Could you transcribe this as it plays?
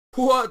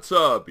What's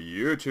up,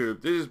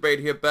 YouTube? This is Spade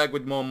here, back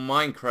with more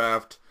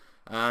Minecraft,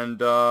 and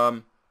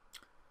the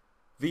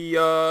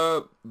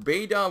beta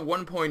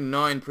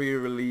 1.9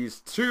 pre-release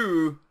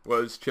 2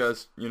 was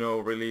just,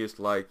 released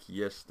like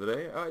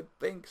yesterday, I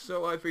think.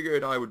 So I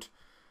figured I would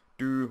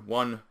do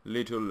one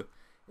little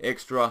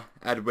extra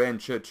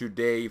adventure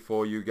today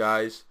for you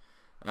guys.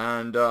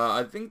 And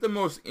I think the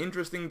most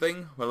interesting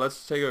thing, well,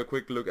 let's take a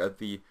quick look at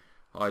the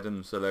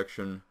item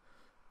selection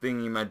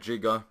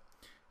thingy-majigger,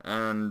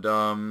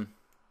 and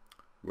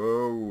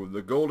whoa,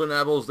 the golden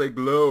apples, they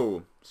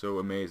glow. So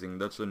amazing.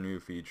 That's a new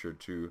feature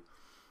too.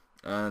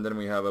 And then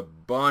we have a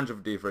bunch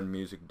of different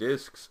music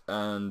discs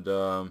and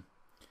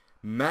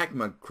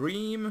magma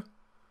cream,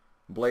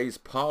 blaze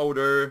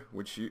powder,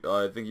 which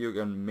I think you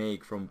can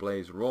make from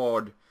blaze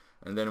rod.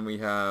 And then we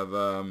have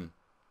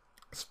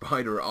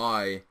spider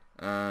eye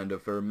and a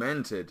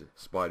fermented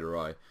spider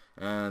eye.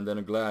 And then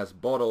a glass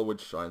bottle,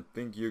 which I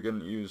think you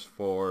can use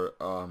for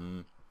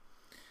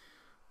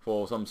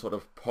some sort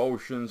of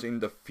potions in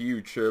the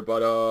future,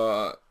 but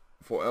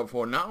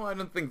for now I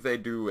don't think they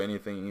do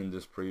anything in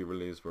this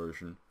pre-release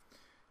version.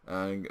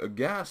 And a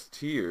gas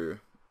tier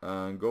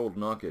and gold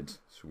nuggets,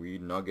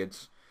 sweet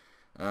nuggets,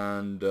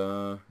 and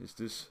is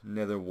this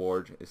nether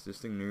wart? Is this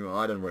thing new?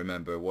 I don't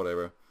remember.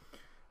 Whatever.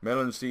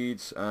 Melon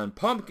seeds and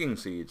pumpkin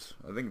seeds.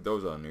 I think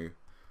those are new.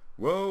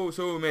 Whoa,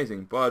 so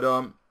amazing! But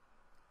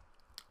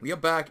we are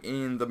back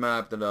in the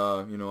map that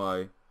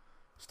I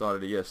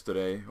started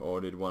yesterday,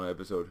 or did one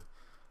episode.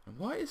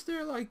 Why is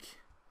there like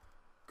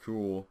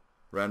cool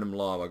random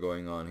lava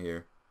going on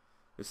here?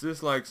 Is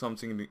this like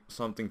something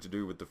to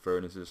do with the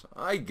furnaces?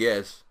 I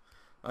guess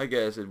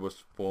it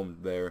was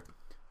formed there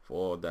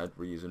for that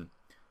reason.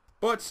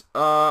 But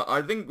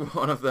I think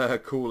one of the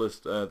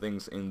coolest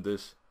things in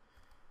this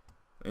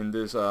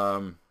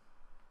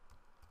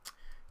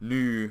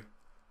new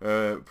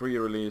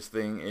pre-release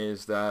thing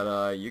is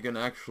that you can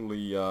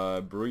actually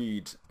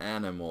breed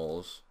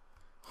animals,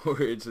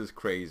 which is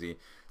crazy.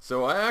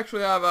 So I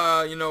actually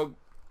have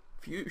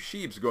few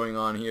sheeps going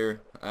on here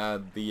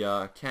at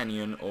the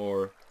canyon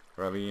or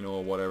ravine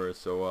or whatever.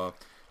 So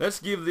let's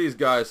give these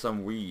guys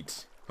some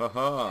wheat.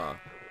 Haha.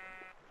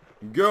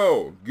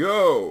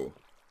 Go!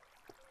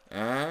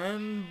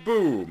 And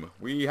boom,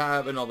 we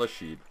have another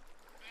sheep.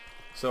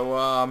 So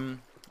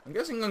I'm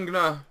guessing I'm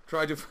gonna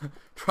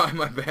try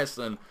my best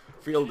and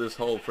fill this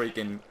whole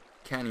freaking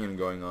canyon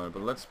going on.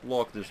 But let's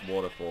block this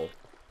waterfall.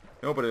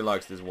 Nobody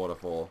likes this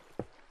waterfall.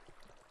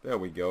 There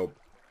we go.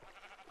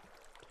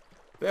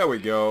 There we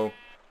go.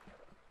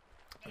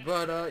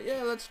 But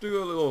yeah, let's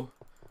do a little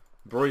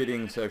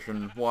breeding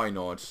session. Why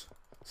not?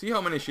 See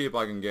how many sheep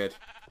I can get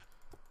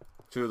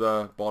to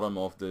the bottom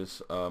of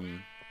this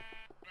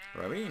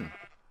ravine.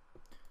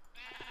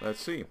 Let's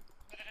see.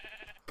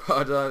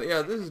 But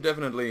yeah, this is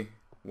definitely...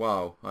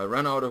 Wow, I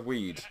ran out of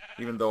wheat,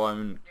 even though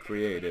I'm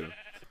creative.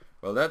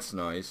 Well, that's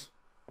nice.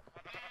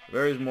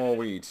 Where is more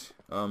wheat?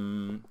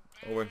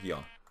 Over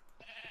here.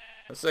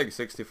 Let's take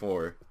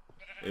 64,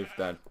 if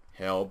that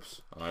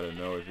helps. I don't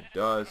know if it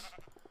does.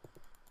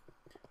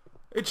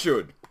 It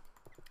should.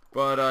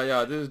 But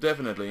yeah, this is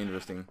definitely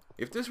interesting.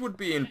 If this would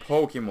be in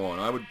Pokemon,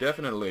 I would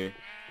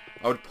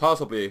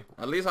possibly,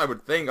 at least I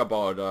would think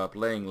about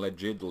playing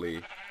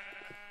legitly.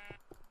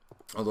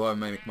 Although I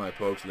make my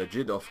pokes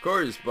legit, of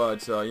course,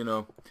 but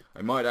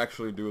I might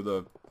actually do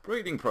the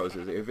breeding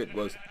process if it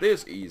was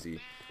this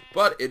easy.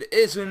 But it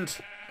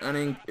isn't,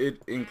 and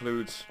it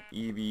includes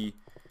EV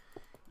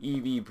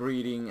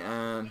breeding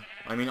and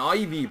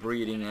IV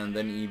breeding and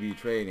then EV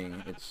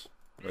trading. It's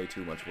way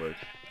too much work.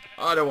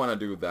 I don't want to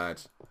do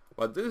that.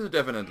 But this is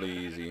definitely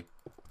easy.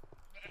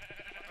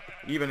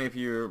 Even if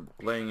you're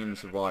playing in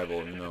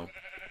survival,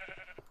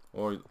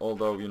 Or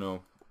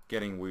although,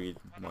 getting wheat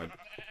might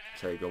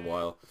take a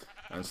while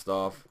and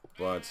stuff.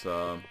 But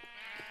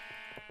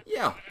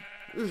yeah,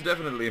 this is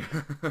definitely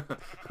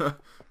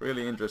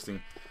really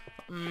interesting.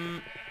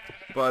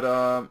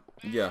 But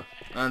yeah,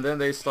 and then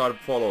they start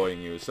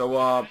following you.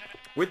 So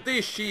with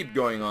these sheep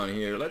going on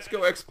here, let's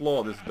go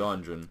explore this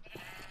dungeon.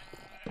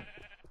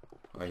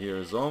 I hear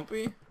a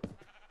zombie.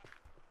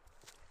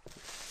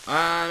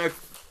 And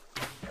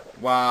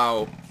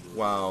wow.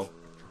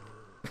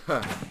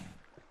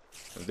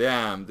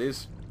 Damn,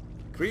 these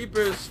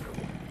creepers,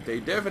 they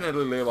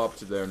definitely live up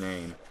to their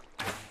name.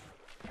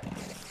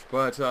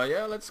 But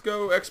yeah, let's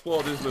go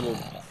explore this little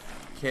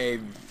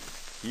cave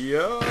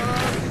here.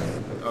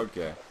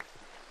 Okay.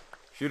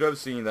 Should have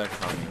seen that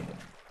coming.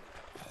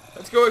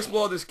 Let's go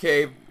explore this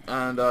cave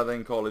and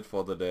then call it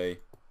for the day.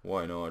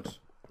 Why not?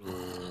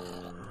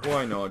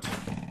 Why not?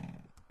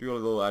 Do a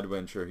little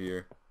adventure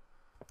here.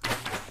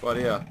 But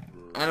yeah,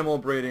 animal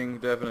breeding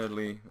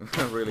definitely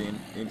really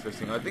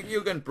interesting. I think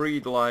you can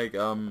breed like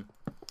you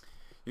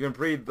can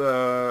breed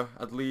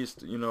at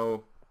least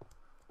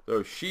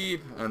those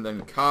sheep and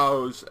then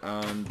cows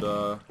and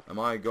am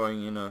I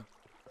going in a?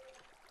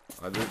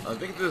 I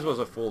think this was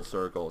a full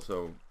circle.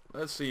 So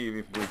let's see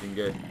if we can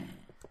get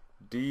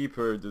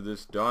deeper to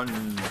this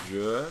dungeon.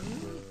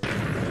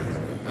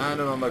 And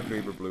another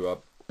creeper blew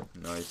up.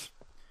 Nice.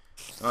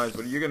 Nice,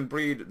 but you can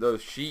breed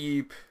those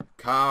sheep,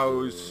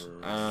 cows,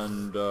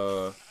 and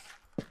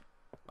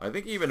I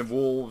think even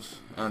wolves,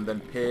 and then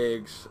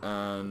pigs,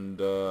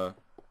 and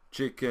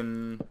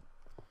chicken,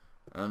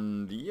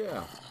 and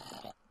yeah,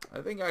 I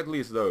think at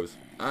least those,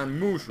 and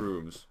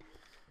mushrooms.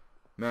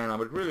 Man, I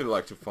would really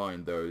like to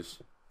find those.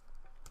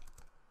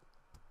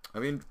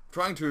 I've been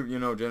trying to, you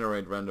know,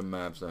 generate random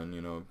maps and,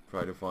 you know,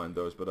 try to find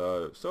those,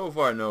 but so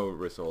far no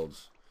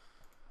results.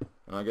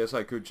 And I guess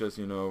I could just,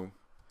 you know,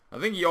 I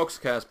think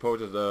Yoxcast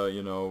posted,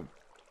 you know,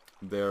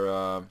 their,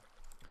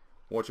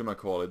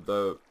 whatchamacallit,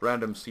 the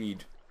random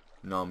seed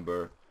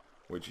number,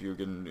 which you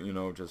can, you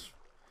know, just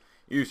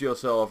use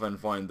yourself and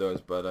find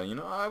those. But, you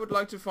know, I would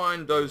like to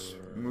find those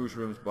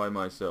mushrooms by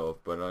myself.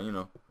 But, you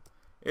know,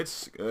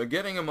 it's,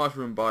 getting a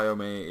mushroom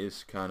biome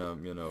is kind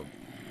of, you know,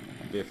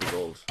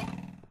 difficult.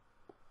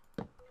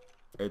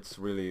 It's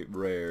really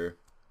rare.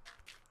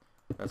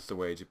 That's the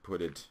way to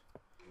put it.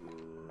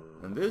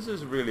 And this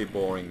is a really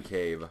boring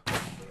cave.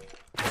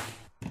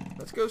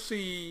 Let's go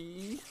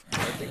see.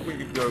 I think we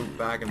could go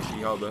back and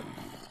see how the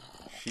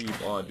sheep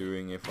are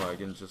doing if I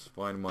can just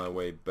find my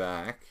way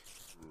back.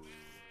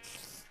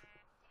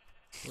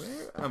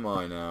 Where am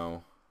I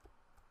now?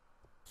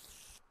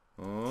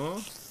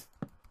 Oh,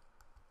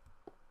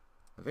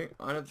 I think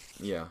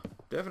yeah,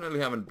 definitely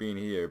haven't been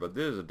here, but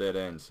this is a dead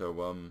end,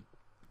 so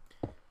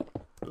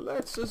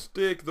let's just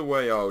dig the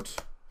way out.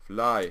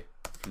 Fly,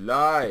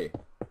 fly.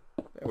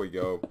 There we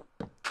go.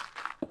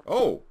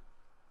 Oh,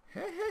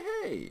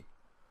 hey.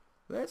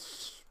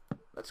 Let's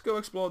go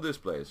explore this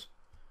place.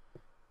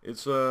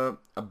 It's a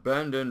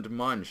abandoned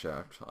mine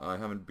shaft. I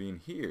haven't been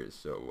here,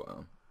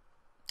 so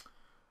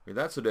okay,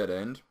 that's a dead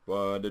end.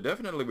 But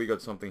definitely we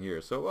got something here.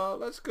 So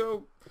let's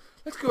go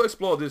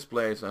explore this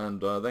place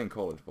and then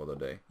call it for the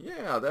day.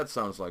 Yeah, that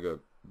sounds like a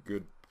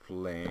good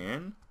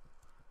plan,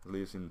 at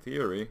least in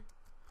theory.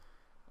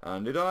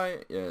 And did I?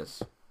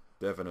 Yes,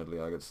 definitely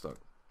I got stuck.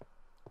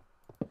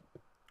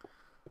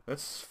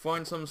 Let's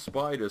find some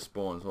spider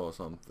spawns or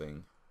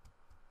something.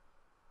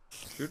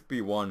 Should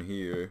be one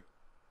here.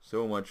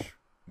 So much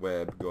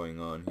web going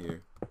on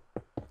here.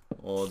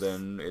 Or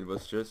then it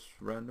was just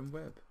random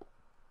web.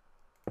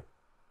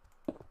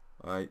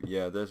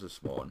 Yeah, there's a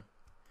spawn.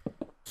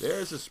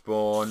 There's a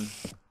spawn.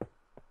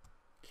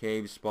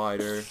 Cave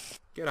spider.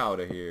 Get out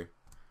of here.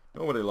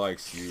 Nobody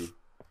likes you.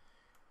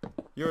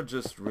 You're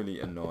just really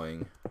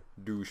annoying.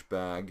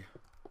 Douchebag.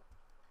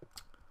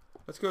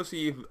 Let's go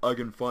see if I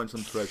can find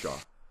some treasure.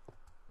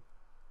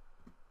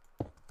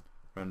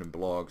 Random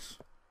blocks.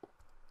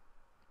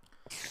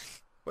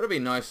 Would it be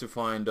nice to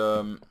find,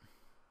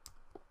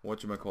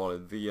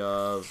 whatchamacallit,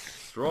 the,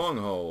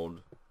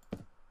 stronghold.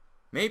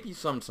 Maybe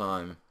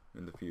sometime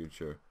in the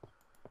future.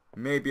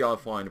 Maybe I'll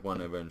find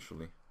one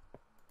eventually.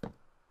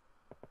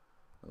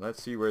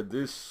 Let's see where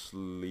this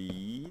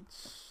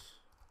leads.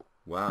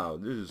 Wow,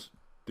 this is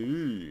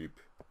deep.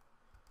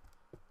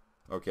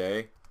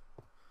 Okay.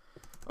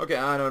 Okay,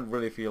 I don't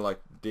really feel like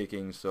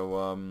digging, so,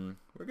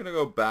 we're gonna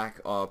go back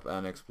up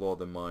and explore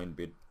the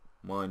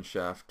mine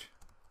shaft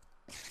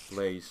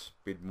place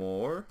a bit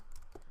more.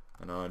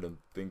 And I don't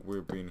think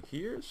we've been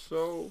here,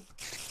 so...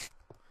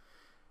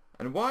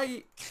 And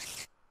why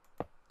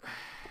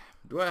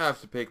do I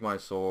have to pick my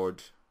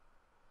sword?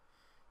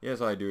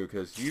 Yes, I do,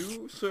 because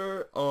you,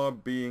 sir, are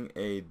being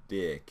a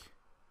dick.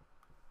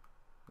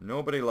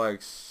 Nobody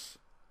likes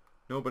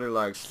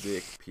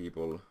dick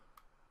people.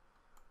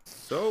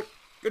 So,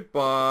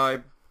 goodbye.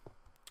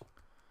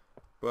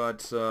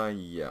 But,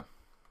 yeah.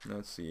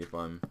 Let's see if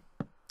I'm...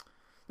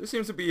 This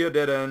seems to be a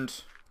dead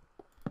end.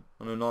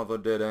 On another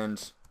dead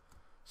end.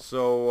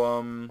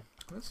 So,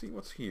 let's see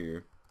what's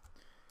here.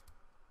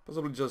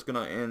 Possibly just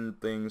gonna end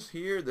things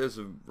here. There's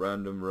a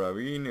random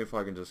ravine if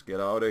I can just get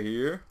out of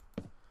here.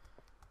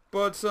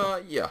 But,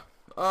 yeah.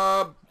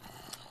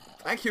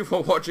 Thank you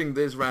for watching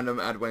this random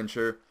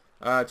adventure.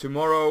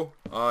 Tomorrow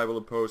I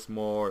will post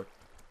more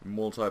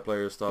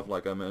multiplayer stuff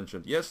like I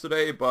mentioned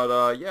yesterday.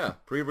 But, yeah,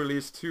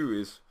 pre-release 2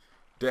 is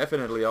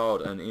definitely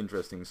out and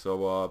interesting.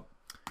 So,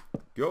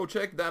 go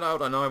check that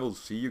out and I will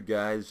see you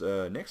guys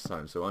next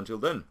time. So until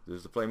then,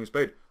 this is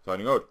TheFlamingSpade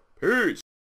signing out. Peace!